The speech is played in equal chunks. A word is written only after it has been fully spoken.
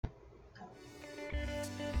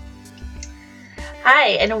Hi,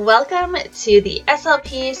 and welcome to the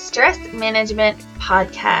SLP Stress Management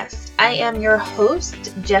Podcast. I am your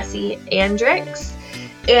host, Jessie Andrix,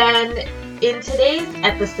 and in today's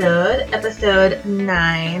episode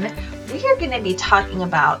 9, we are going to be talking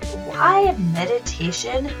about why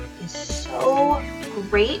meditation is so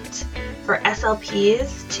great for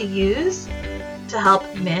SLPs to use to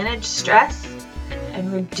help manage stress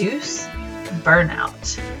and reduce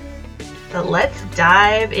burnout. So let's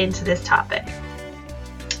dive into this topic.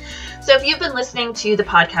 So if you've been listening to the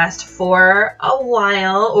podcast for a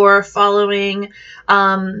while or following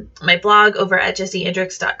my blog over at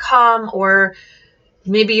jessieandrix.com, or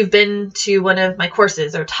maybe you've been to one of my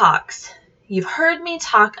courses or talks, you've heard me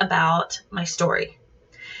talk about my story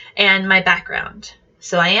and my background.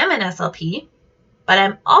 So I am an SLP, but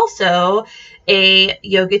I'm also a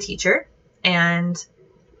yoga teacher and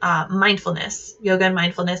yoga and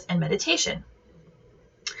mindfulness and meditation.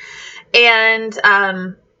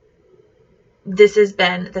 And this has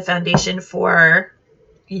been the foundation for,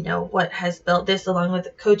 what has built this, along with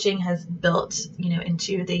coaching, has built,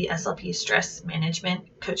 into the SLP stress management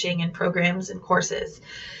coaching and programs and courses.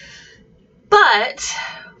 But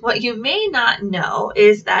what you may not know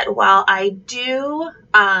is that while I do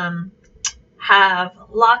have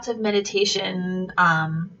lots of meditation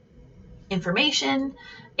information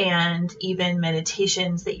and even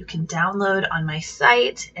meditations that you can download on my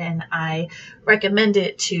site, and I recommend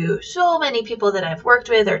it to so many people that I've worked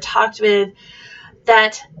with or talked with,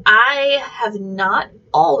 that I have not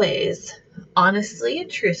always, honestly and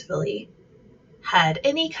truthfully, had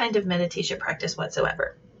any kind of meditation practice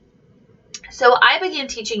whatsoever. So I began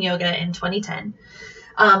teaching yoga in 2010.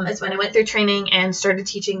 It's when I went through training and started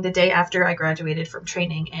teaching the day after I graduated from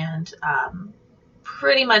training, and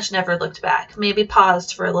pretty much never looked back. Maybe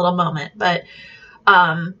paused for a little moment, but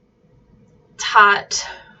taught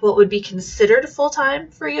what would be considered full-time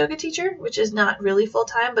for a yoga teacher, which is not really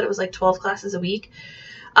full-time, but it was like 12 classes a week.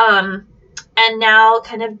 And now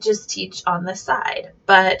kind of just teach on the side,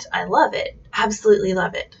 but I love it. Absolutely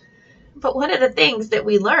love it. But one of the things that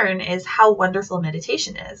we learn is how wonderful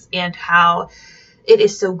meditation is, and how it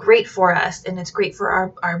is so great for us, and it's great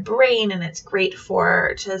for our brain, and it's great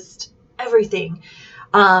for just everything.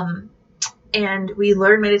 And we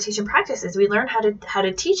learn meditation practices. We learn how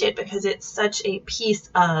to teach it because it's such a piece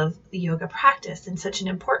of the yoga practice and such an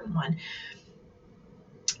important one.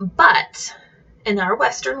 But in our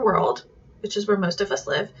Western world, which is where most of us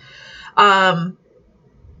live,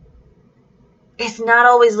 it's not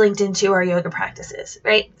always linked into our yoga practices,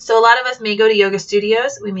 right? So a lot of us may go to yoga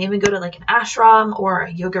studios. We may even go to like an ashram or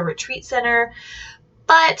a yoga retreat center.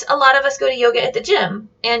 But a lot of us go to yoga at the gym,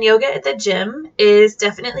 and yoga at the gym is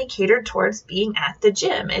definitely catered towards being at the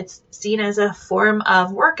gym. It's seen as a form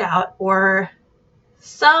of workout or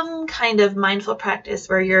some kind of mindful practice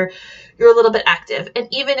where you're a little bit active. And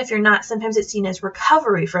even if you're not, sometimes it's seen as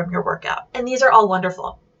recovery from your workout. And these are all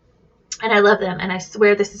wonderful. And I love them. And I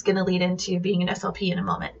swear this is going to lead into being an SLP in a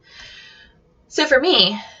moment. So for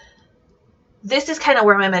me, this is kind of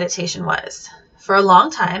where my meditation was. For a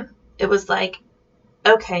long time, it was like,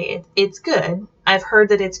 okay, it's good. I've heard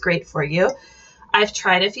that it's great for you. I've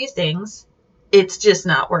tried a few things. It's just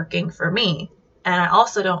not working for me. And I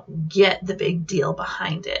also don't get the big deal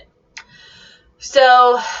behind it.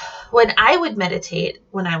 So when I would meditate,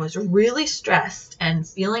 when I was really stressed and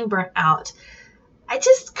feeling burnt out, I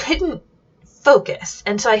just couldn't focus.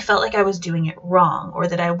 And so I felt like I was doing it wrong, or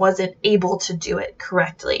that I wasn't able to do it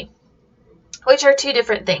correctly, which are two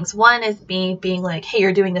different things. One is me being like, hey,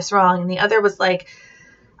 you're doing this wrong. And the other was like,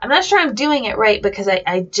 I'm not sure I'm doing it right, because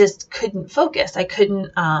I just couldn't focus. I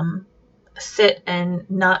couldn't sit and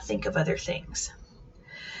not think of other things.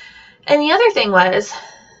 And the other thing was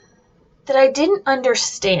that I didn't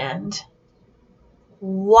understand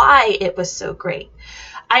why it was so great.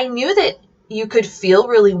 I knew that you could feel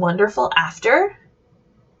really wonderful after,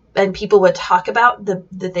 and people would talk about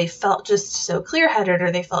that they felt just so clear-headed,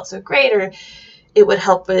 or they felt so great, or it would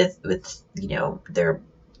help with their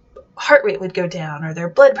heart rate would go down, or their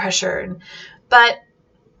blood pressure. But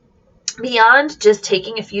beyond just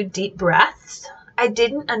taking a few deep breaths, I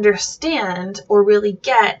didn't understand or really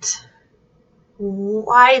get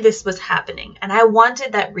why this was happening. And I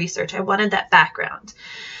wanted that research. I wanted that background.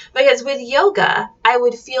 Because with yoga, I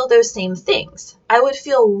would feel those same things. I would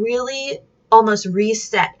feel really almost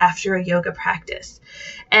reset after a yoga practice.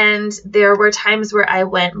 And there were times where I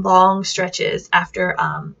went long stretches after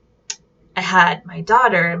I had my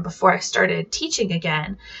daughter and before I started teaching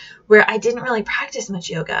again, where I didn't really practice much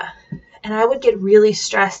yoga. And I would get really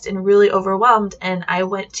stressed and really overwhelmed. And I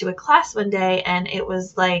went to a class one day, and it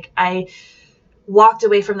was like I walked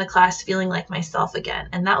away from the class feeling like myself again.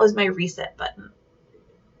 And that was my reset button.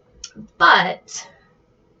 But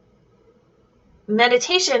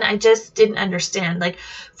meditation, I just didn't understand. Like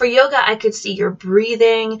for yoga, I could see you're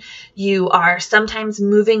breathing, you are sometimes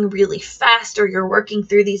moving really fast, or you're working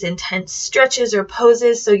through these intense stretches or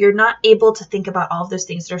poses. So you're not able to think about all of those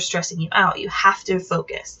things that are stressing you out. You have to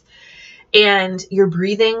focus. And you're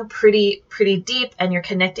breathing pretty deep, and you're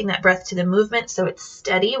connecting that breath to the movement. So it's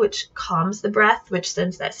steady, which calms the breath, which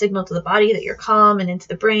sends that signal to the body that you're calm, and into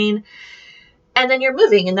the brain. And then you're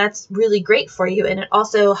moving, and that's really great for you. And it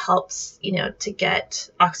also helps, to get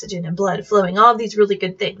oxygen and blood flowing, all of these really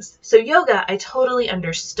good things. So yoga, I totally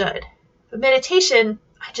understood. But meditation,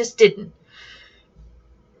 I just didn't.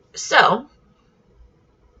 So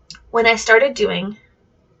when I started doing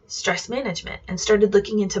stress management and started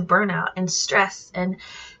looking into burnout and stress and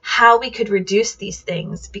how we could reduce these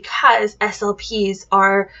things, because SLPs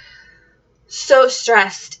are so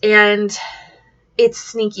stressed, and it's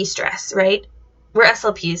sneaky stress, right? We're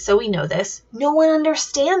SLPs, so we know this. No one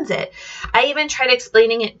understands it. I even tried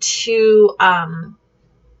explaining it to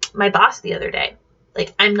my boss the other day.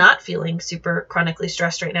 Like, I'm not feeling super chronically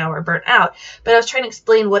stressed right now or burnt out, but I was trying to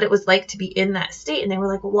explain what it was like to be in that state. And they were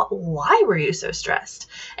like, well, why were you so stressed?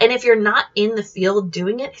 And if you're not in the field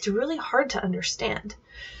doing it, it's really hard to understand.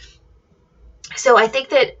 So I think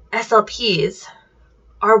that SLPs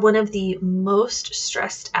are one of the most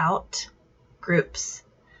stressed out groups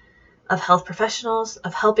of health professionals,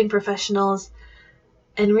 of helping professionals,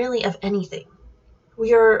 and really of anything.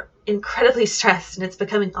 We are incredibly stressed, and it's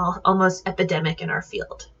becoming almost epidemic in our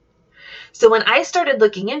field. So when I started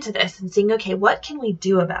looking into this and seeing, okay, what can we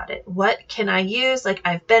do about it? What can I use? Like,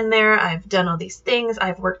 I've been there, I've done all these things,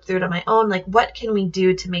 I've worked through it on my own. Like, what can we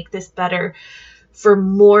do to make this better for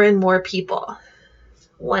more and more people?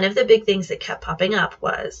 One of the big things that kept popping up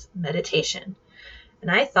was meditation.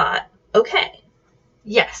 And I thought, okay,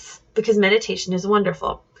 yes, because meditation is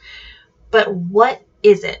wonderful. But what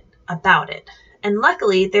is it about it? And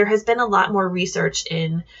luckily, there has been a lot more research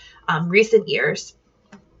in recent years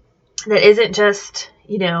that isn't just,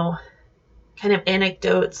 kind of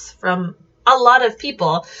anecdotes from a lot of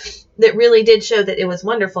people that really did show that it was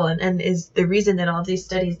wonderful, and is the reason that all of these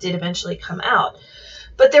studies did eventually come out.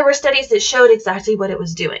 But there were studies that showed exactly what it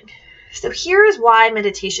was doing. So here's why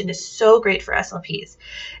meditation is so great for SLPs.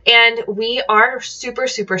 And we are super,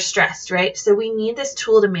 super stressed, right? So we need this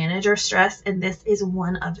tool to manage our stress. And this is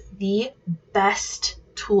one of the best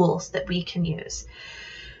tools that we can use.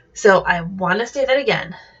 So I want to say that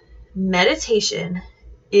again. Meditation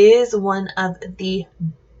is one of the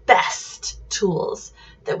best tools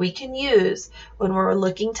that we can use when we're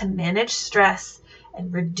looking to manage stress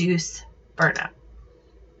and reduce burnout.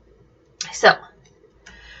 So,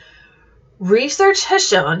 research has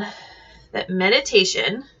shown that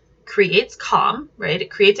meditation creates calm, right? It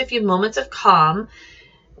creates a few moments of calm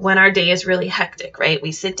when our day is really hectic, right?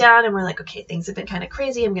 We sit down and we're like, okay, things have been kind of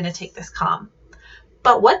crazy. I'm going to take this calm.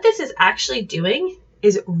 But what this is actually doing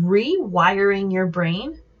is rewiring your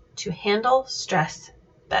brain to handle stress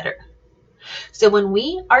better. So when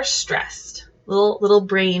we are stressed, little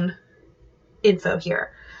brain info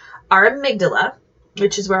here, our amygdala,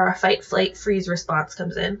 which is where our fight, flight, freeze response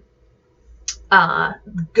comes in,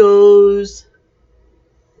 goes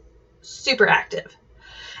super active.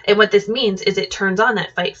 And what this means is it turns on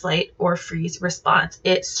that fight, flight, or freeze response.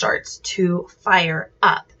 It starts to fire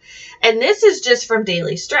up. And this is just from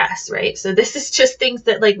daily stress, right? So this is just things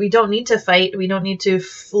that we don't need to fight, we don't need to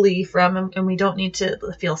flee from, and we don't need to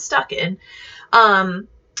feel stuck in. And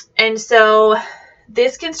so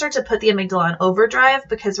this can start to put the amygdala on overdrive,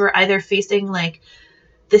 because we're either facing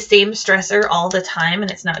the same stressor all the time and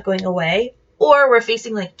it's not going away, or we're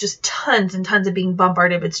facing just tons and tons of being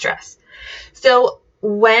bombarded with stress. So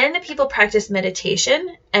when people practice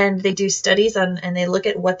meditation and they do studies and they look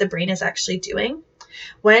at what the brain is actually doing,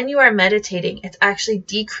 when you are meditating, it's actually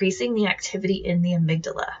decreasing the activity in the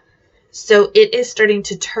amygdala. So it is starting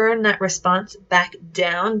to turn that response back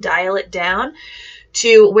down, dial it down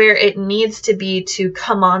to where it needs to be to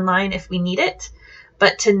come online if we need it,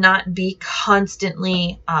 but to not be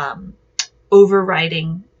constantly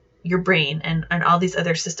overriding your brain and all these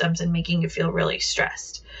other systems and making you feel really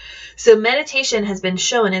stressed. So meditation has been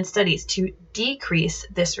shown in studies to decrease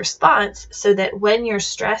this response so that when you're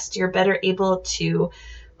stressed, you're better able to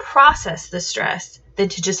process the stress than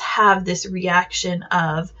to just have this reaction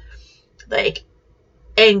of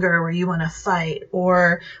anger where you want to fight,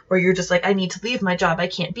 or where you're just I need to leave my job, I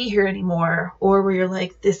can't be here anymore, or where you're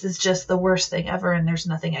this is just the worst thing ever and there's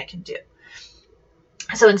nothing I can do.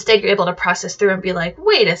 So instead, you're able to process through and be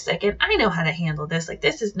wait a second, I know how to handle this.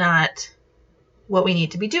 This is not what we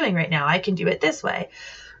need to be doing right now. I can do it this way,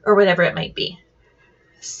 or whatever it might be.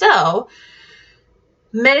 So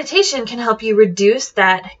meditation can help you reduce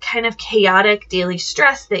that kind of chaotic daily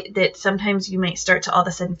stress that sometimes you might start to all of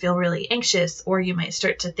a sudden feel really anxious, or you might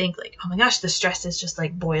start to think like, oh my gosh, the stress is just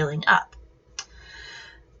like boiling up.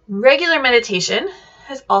 Regular meditation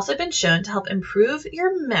has also been shown to help improve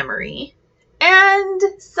your memory, and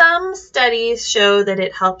some studies show that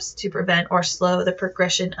it helps to prevent or slow the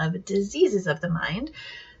progression of diseases of the mind,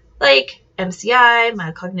 like MCI,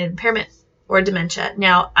 mild cognitive impairment, or dementia.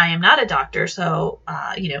 Now, I am not a doctor, so,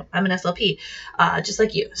 I'm an SLP, just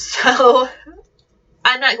like you. So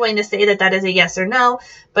I'm not going to say that that is a yes or no,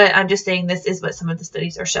 but I'm just saying this is what some of the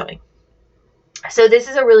studies are showing. So this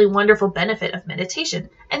is a really wonderful benefit of meditation.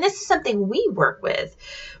 And this is something we work with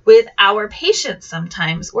our patients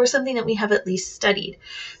sometimes, or something that we have at least studied.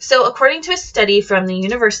 So according to a study from the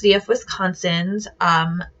University of Wisconsin's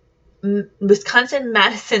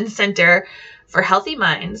Wisconsin-Madison Center for Healthy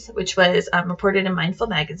Minds, which was reported in Mindful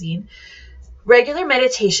Magazine, regular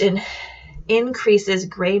meditation increases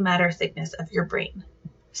gray matter thickness of your brain.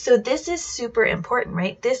 So this is super important,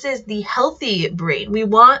 right? This is the healthy brain. We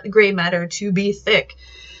want gray matter to be thick.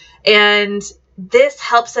 And this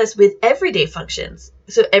helps us with everyday functions.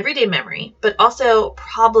 So everyday memory, but also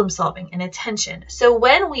problem solving and attention. So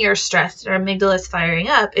when we are stressed and our amygdala is firing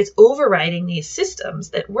up, it's overriding these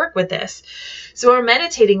systems that work with this. So when we're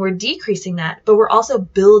meditating, we're decreasing that, but we're also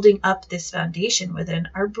building up this foundation within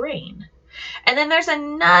our brain. And then there's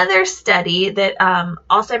another study that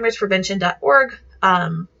Alzheimer'sPrevention.org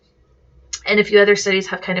and a few other studies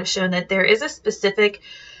have kind of shown that there is a specific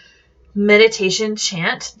meditation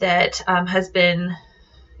chant that has been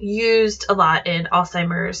used a lot in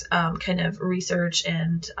Alzheimer's kind of research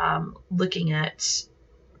and looking at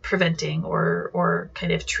preventing or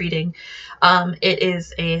kind of treating. It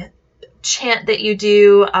is a chant that you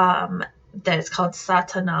do that is called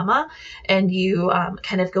Satanama, and you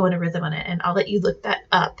kind of go in a rhythm on it. And I'll let you look that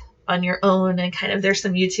up on your own, and kind of there's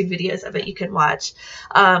some YouTube videos of it you can watch.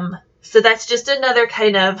 So that's just another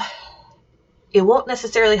kind of, it won't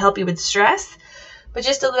necessarily help you with stress, but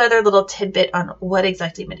just another little tidbit on what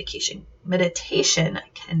exactly meditation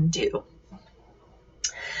can do.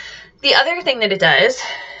 The other thing that it does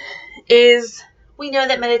is we know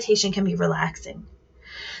that meditation can be relaxing.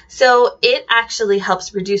 So it actually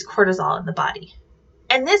helps reduce cortisol in the body.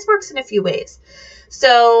 And this works in a few ways.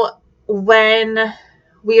 So when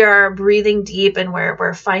we are breathing deep and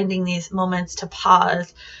we're finding these moments to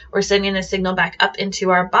pause, we're sending a signal back up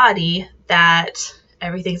into our body that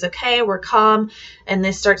everything's okay, we're calm, and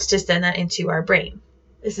this starts to send that into our brain.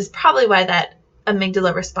 This is probably why that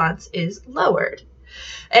amygdala response is lowered.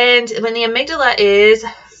 And when the amygdala is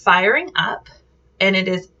firing up and it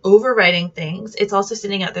is overriding things, it's also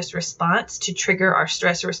sending out this response to trigger our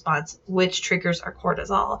stress response, which triggers our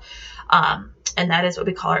cortisol. And that is what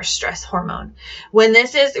we call our stress hormone. When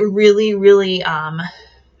this is really, really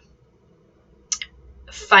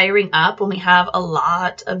firing up, when we have a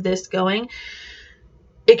lot of this going,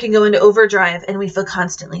 it can go into overdrive and we feel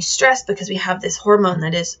constantly stressed because we have this hormone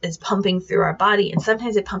that is pumping through our body. And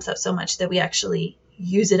sometimes it pumps out so much that we actually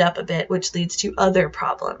use it up a bit, which leads to other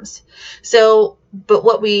problems. So, but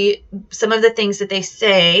some of the things that they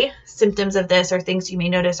say, symptoms of this are things you may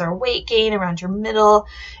notice are weight gain around your middle,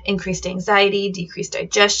 increased anxiety, decreased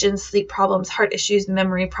digestion, sleep problems, heart issues,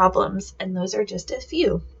 memory problems, and those are just a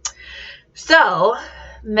few. So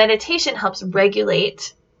meditation helps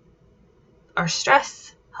regulate our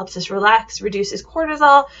stress, helps us relax, reduces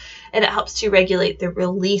cortisol, and it helps to regulate the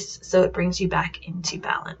release so it brings you back into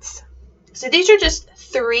balance. So these are just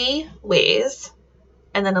 3 ways,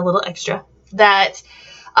 and then a little extra, that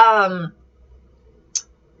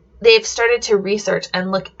they've started to research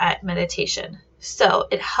and look at meditation. So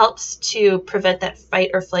it helps to prevent that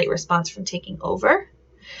fight or flight response from taking over.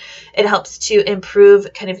 It helps to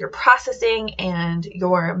improve kind of your processing and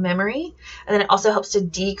your memory. And then it also helps to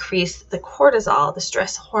decrease the cortisol, the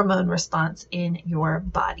stress hormone response in your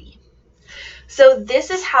body. So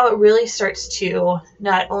this is how it really starts to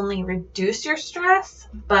not only reduce your stress,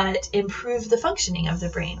 but improve the functioning of the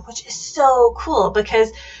brain, which is so cool because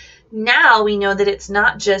now we know that it's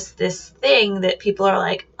not just this thing that people are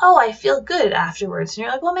like, oh, I feel good afterwards. And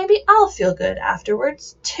you're like, well, maybe I'll feel good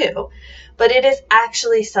afterwards too. But it is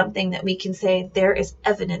actually something that we can say there is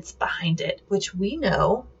evidence behind it, which we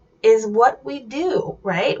know is what we do,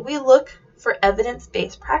 right? We look for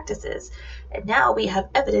evidence-based practices. And now we have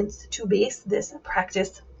evidence to base this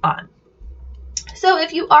practice on. So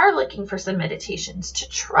if you are looking for some meditations to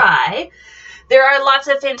try, There are lots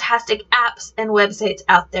of fantastic apps and websites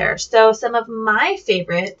out there. So some of my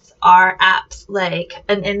favorites are apps like,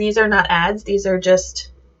 and these are not ads, these are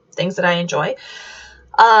just things that I enjoy.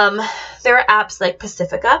 There are apps like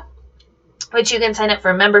Pacifica, which you can sign up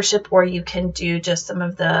for a membership, or you can do just some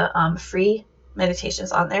of the free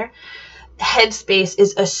meditations on there. Headspace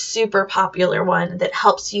is a super popular one that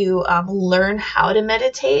helps you learn how to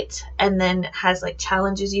meditate, and then has like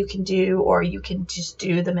challenges you can do, or you can just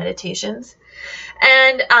do the meditations.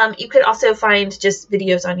 And you could also find just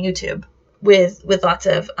videos on YouTube with lots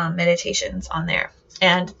of meditations on there.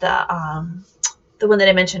 And the one that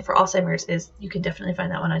I mentioned for Alzheimer's is, you can definitely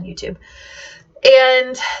find that one on YouTube.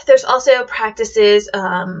 And there's also practices.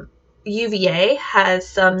 UVA has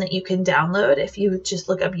some that you can download. If you just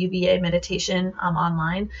look up UVA meditation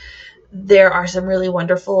online, there are some really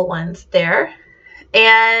wonderful ones there.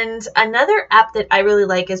 And another app that I really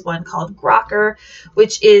like is one called Grokr,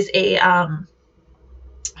 which is a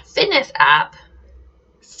fitness app,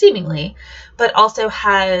 seemingly, but also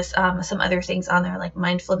has some other things on there like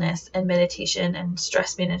mindfulness and meditation and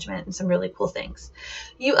stress management and some really cool things.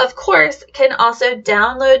 You, of course, can also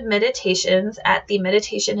download meditations at the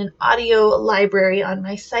meditation and audio library on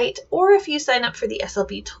my site, or if you sign up for the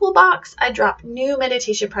SLP Toolbox, I drop new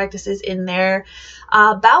meditation practices in there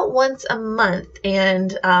about once a month,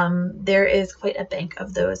 and there is quite a bank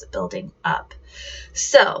of those building up.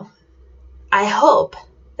 So I hope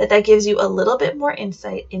that gives you a little bit more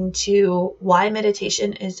insight into why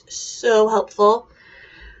meditation is so helpful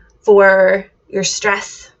for your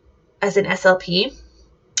stress as an SLP.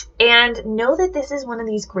 And know that this is one of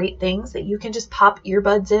these great things that you can just pop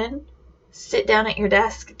earbuds in, sit down at your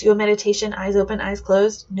desk, do a meditation, eyes open, eyes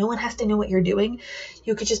closed. No one has to know what you're doing.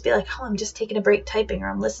 You could just be like, oh, I'm just taking a break typing, or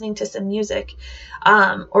I'm listening to some music.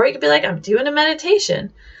 Or you could be like, I'm doing a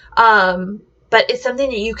meditation. But it's something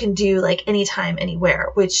that you can do like anytime,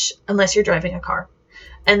 anywhere, which, unless you're driving a car.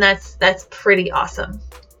 And that's pretty awesome.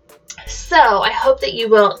 So I hope that you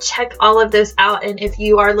will check all of those out. And if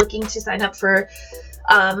you are looking to sign up for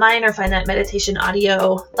mine or find that meditation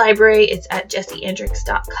audio library, it's at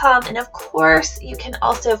jessieandrix.com. And of course, you can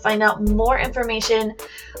also find out more information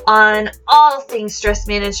on all things stress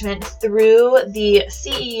management through the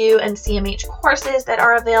CEU and CMH courses that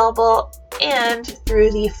are available, and through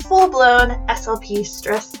the full-blown SLP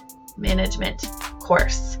stress management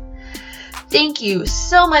course. Thank you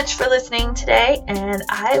so much for listening today, and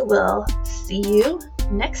I will see you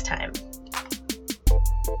next time.